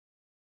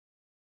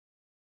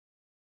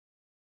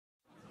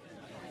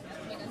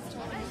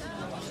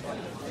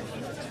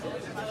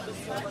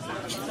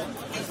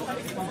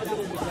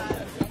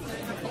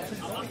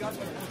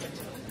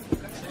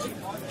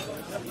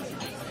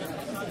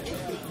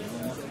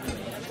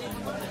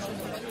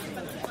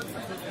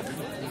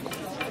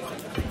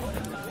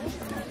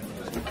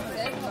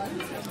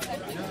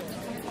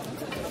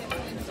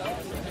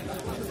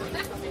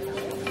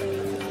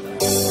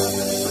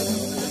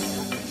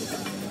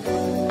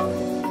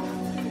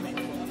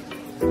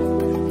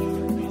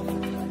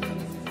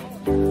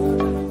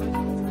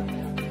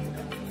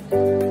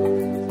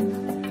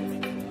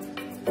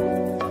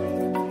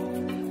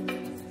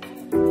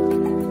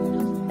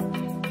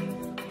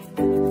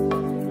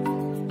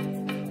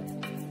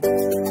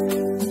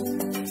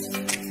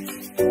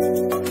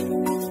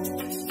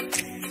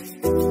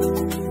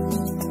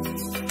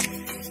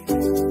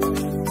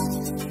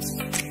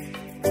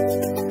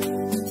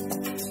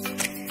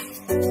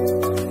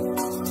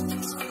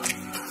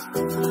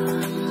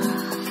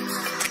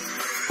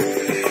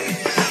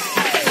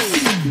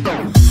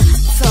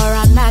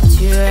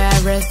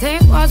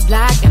Everything was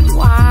black and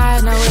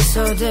white, now it's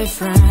so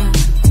different.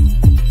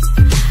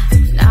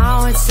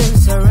 Now it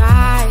seems so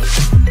right.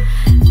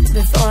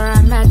 Before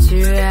I met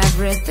you,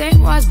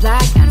 everything was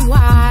black and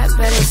white,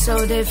 but it's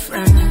so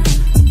different.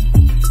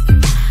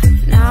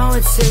 Now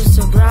it seems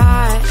so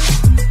bright.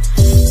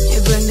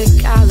 You bring the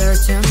color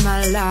to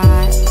my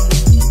life.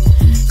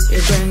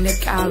 You bring the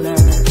color.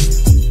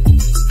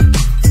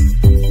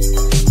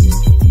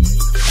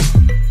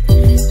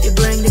 You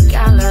bring the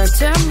color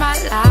to my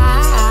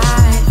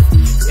life.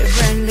 You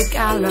bring the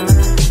color.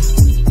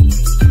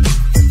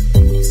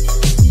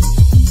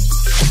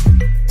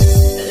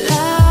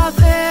 Love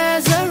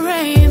is a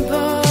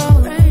rainbow.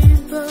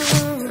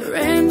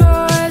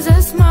 Rainbow is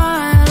a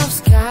smile of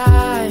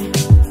sky.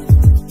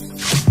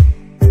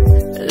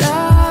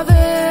 Love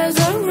is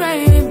a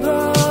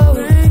rainbow.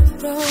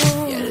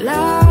 Your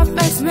love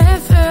makes me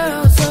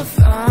feel so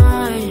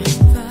fine.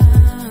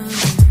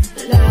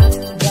 Love,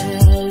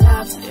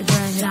 love, you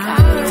bring the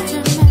color to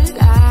my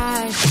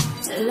life.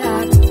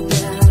 Love.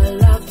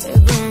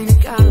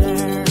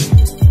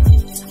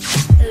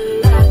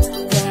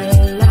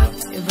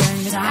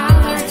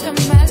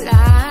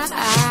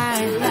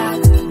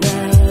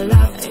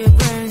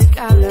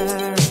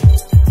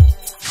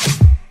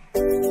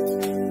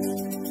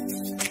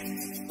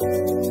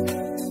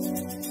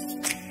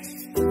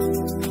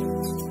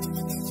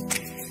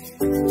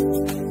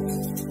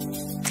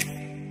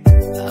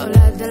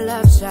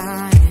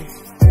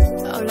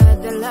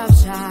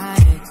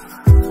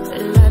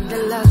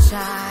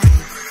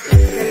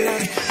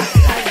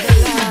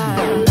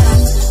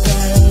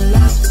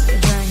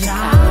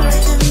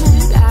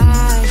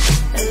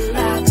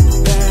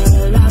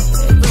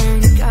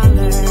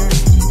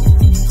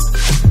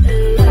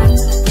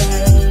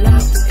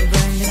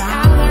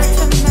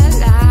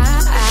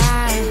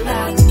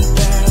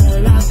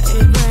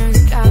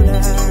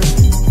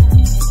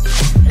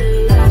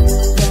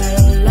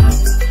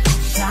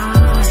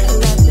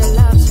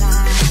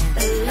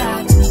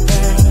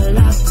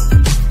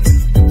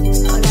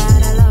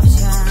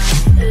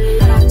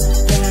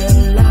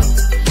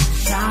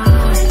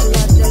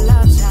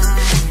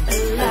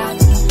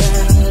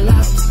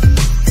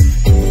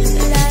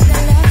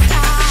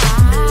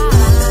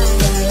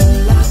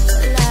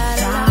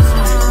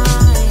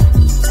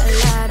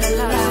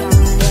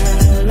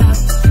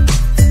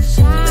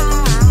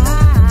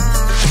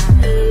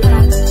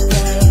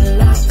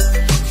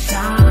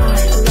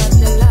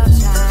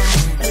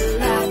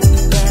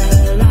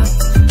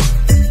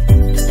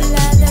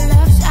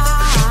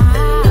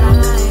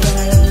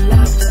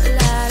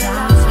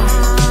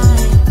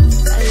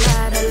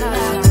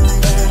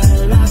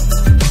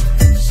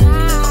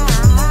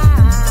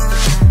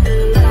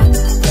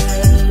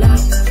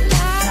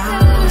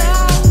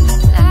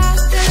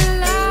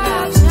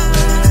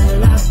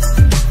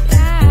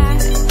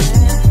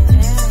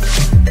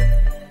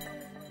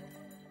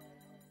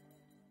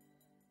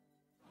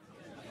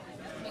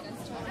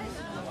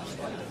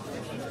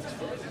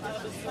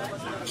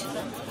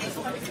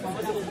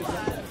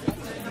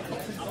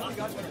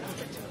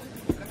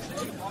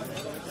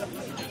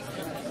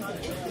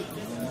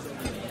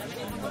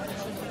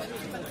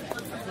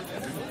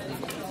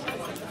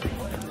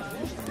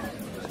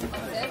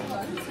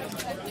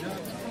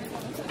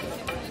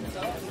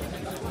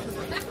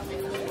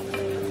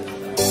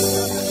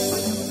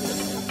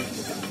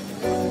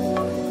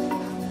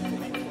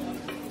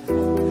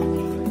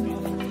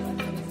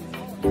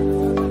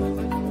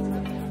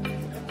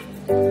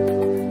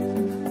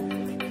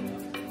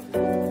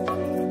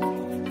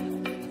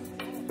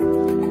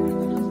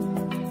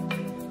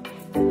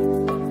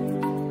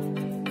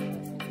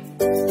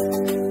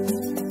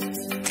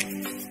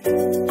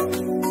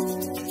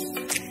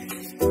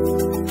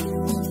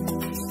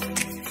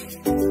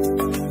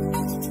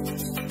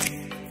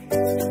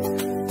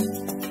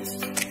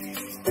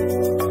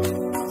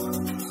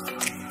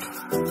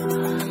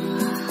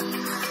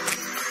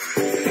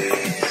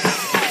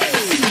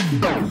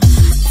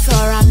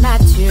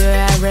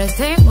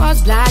 Everything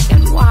was black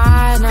and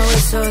white, now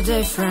it's so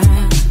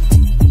different.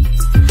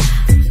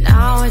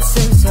 Now it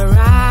seems so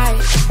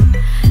right.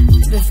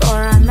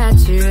 Before I met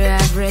you,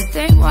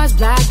 everything was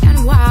black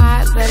and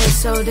white, but it's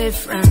so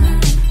different.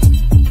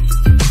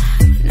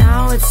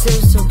 Now it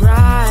seems so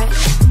bright.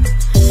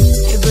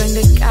 You bring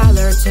the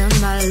color to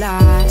my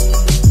life.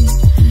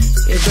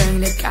 You bring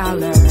the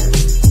color.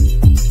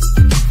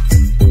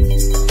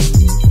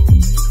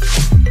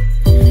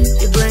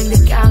 You bring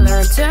the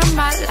color to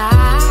my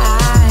life.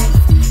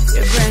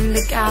 You bring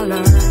the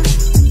color.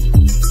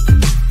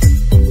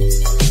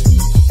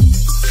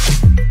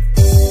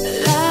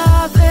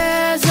 Love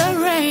is a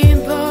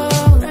rainbow.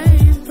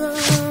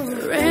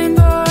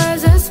 Rainbow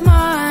is a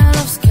smile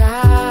of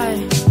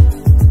sky.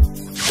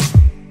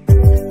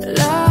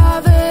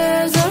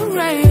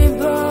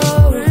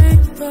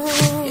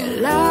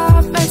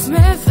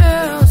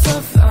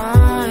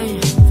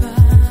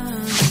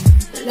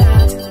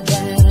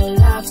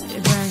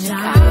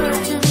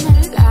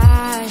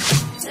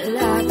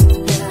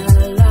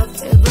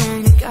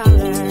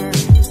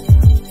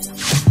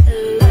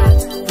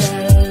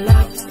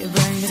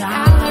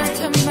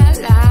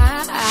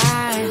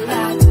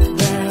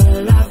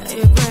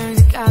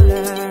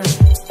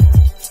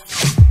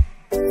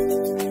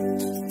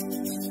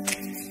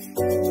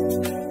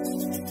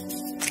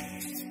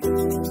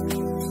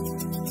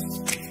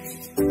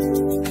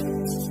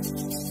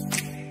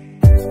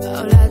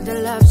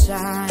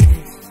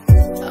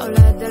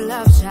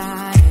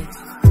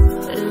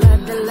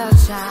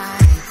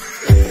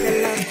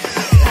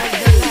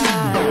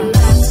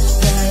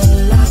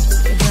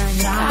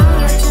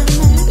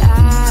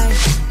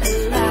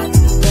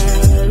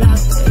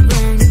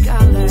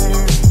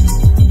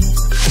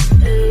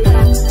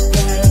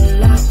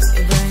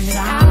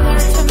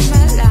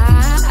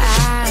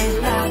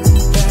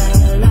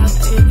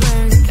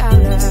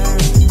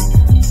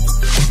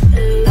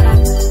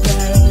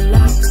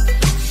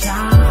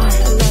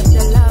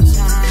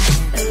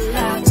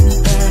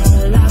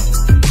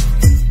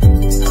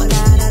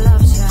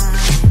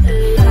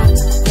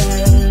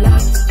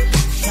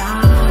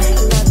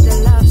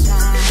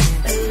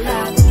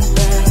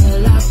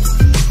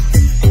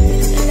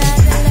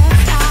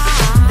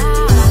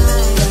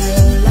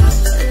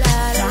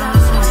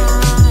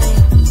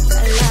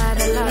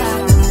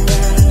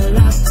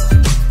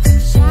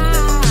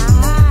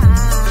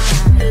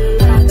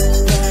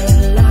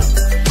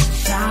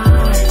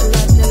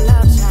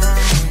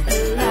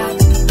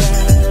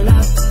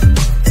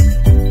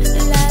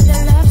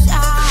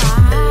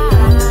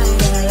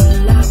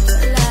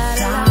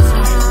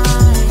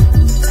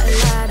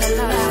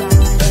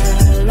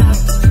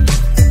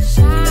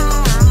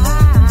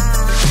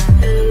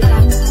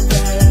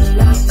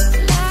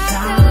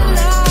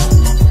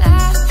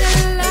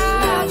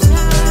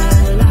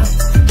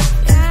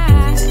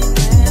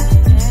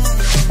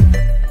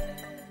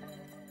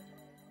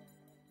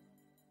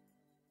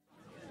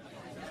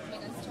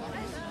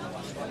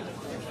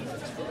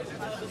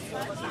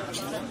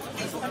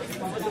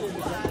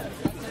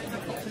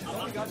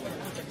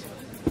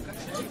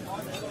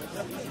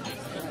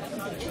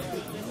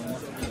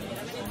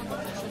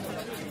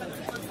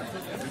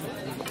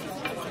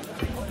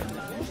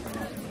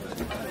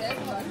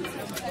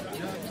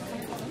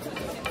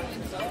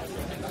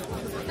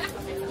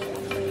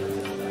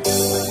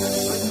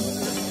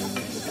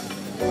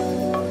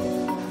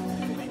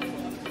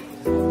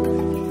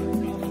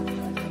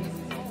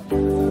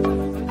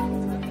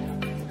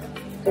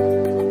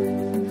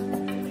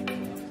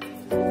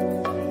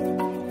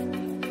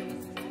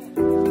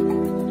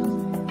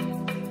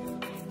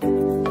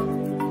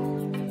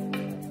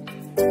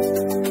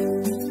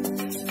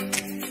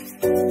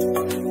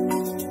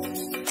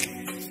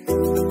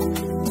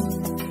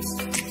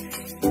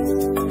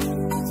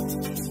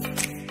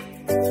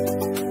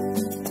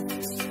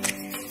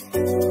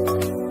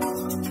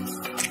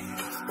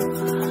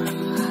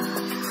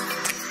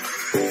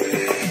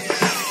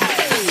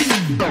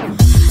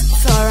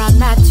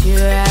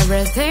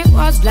 Everything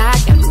was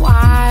black and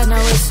white, now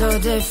it's so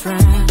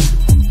different.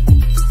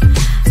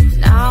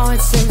 Now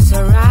it seems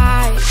so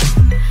right.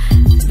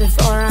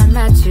 Before I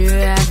met you,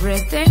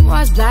 everything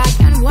was black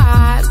and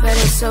white, but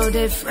it's so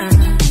different.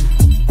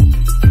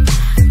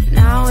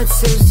 Now it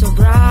seems so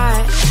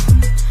bright.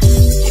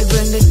 You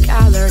bring the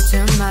color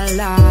to my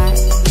life.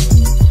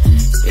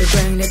 You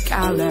bring the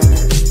color.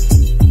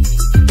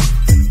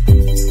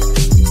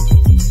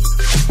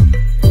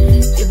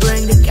 You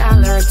bring the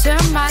color to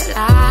my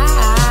life.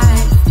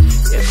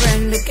 You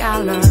bring the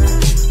color.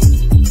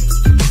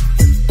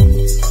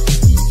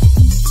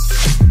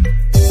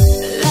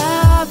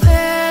 Love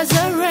is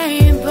a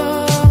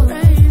rainbow.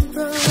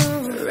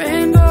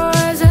 Rainbow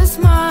is a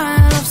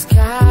smile of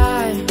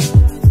sky.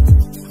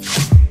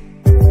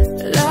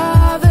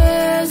 Love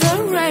is a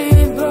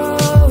rainbow.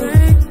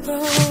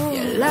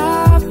 Your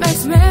love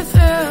makes me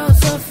feel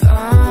so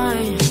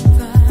fine.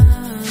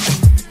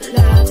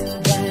 Love,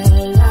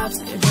 love,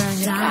 you bring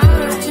the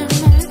color to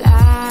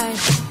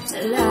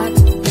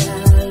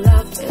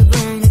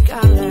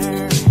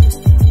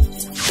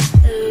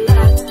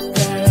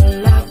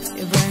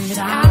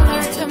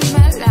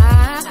my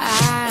life.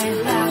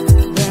 Love.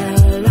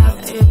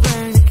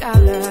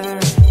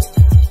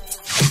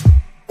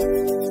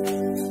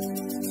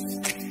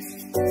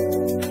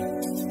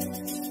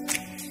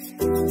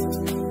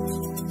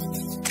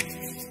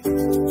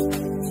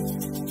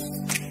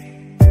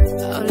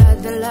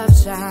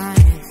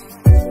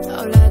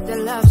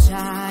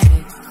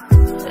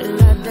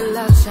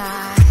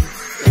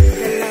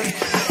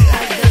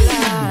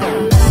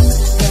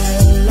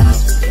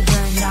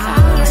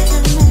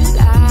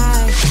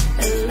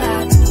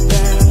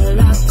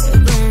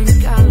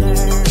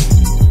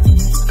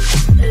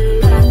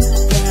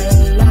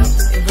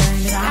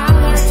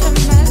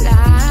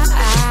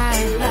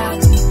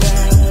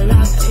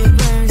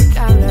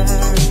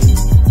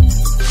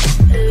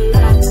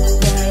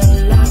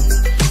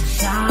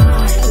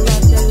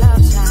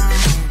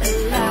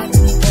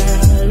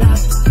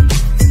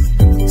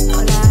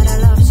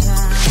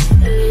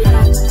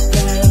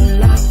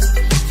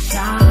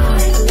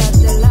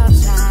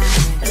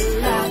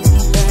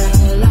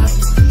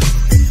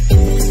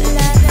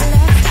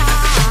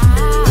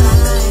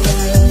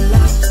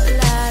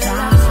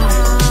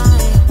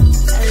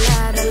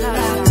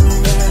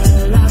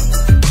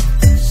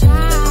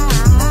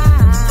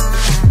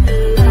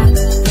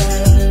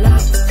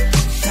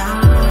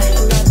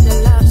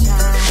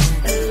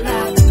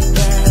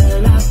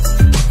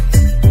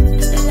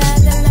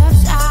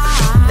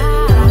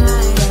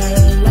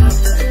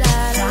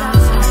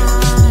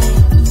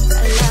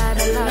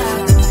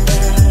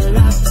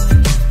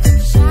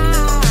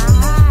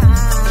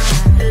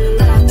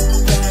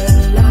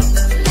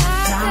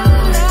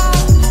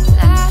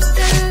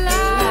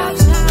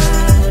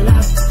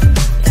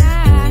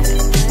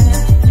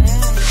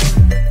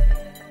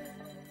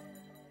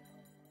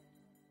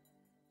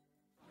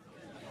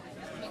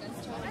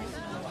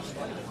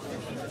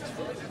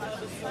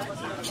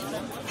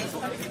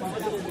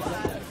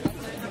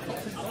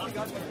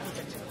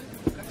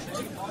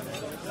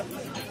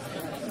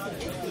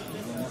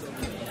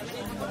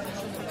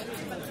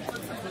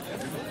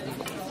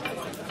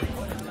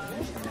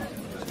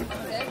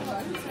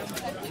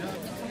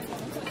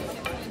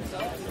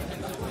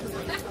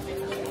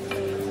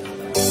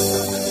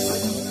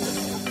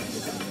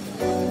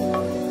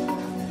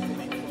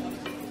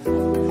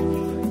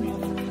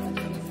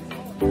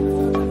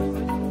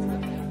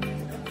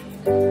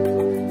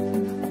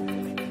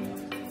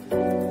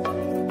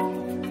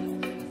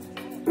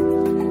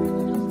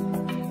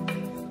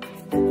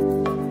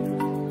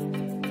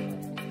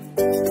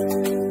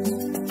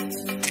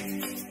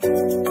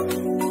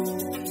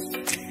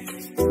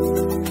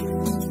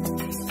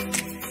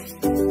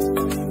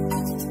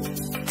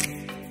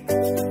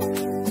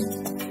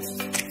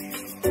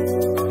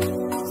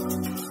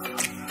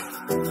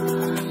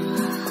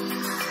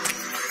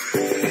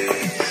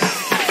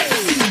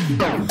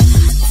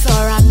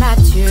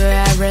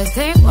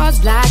 Everything was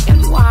black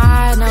and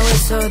white, now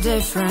it's so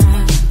different.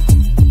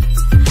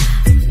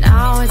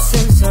 Now it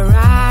seems so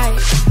right.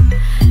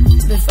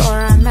 Before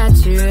I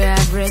met you,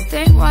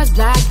 everything was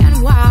black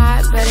and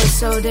white, but it's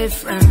so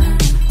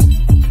different.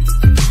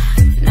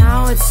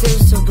 it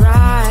seems so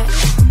bright.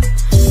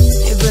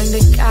 You bring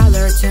the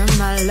color to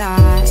my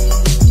life.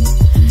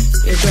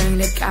 You bring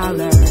the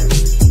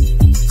color.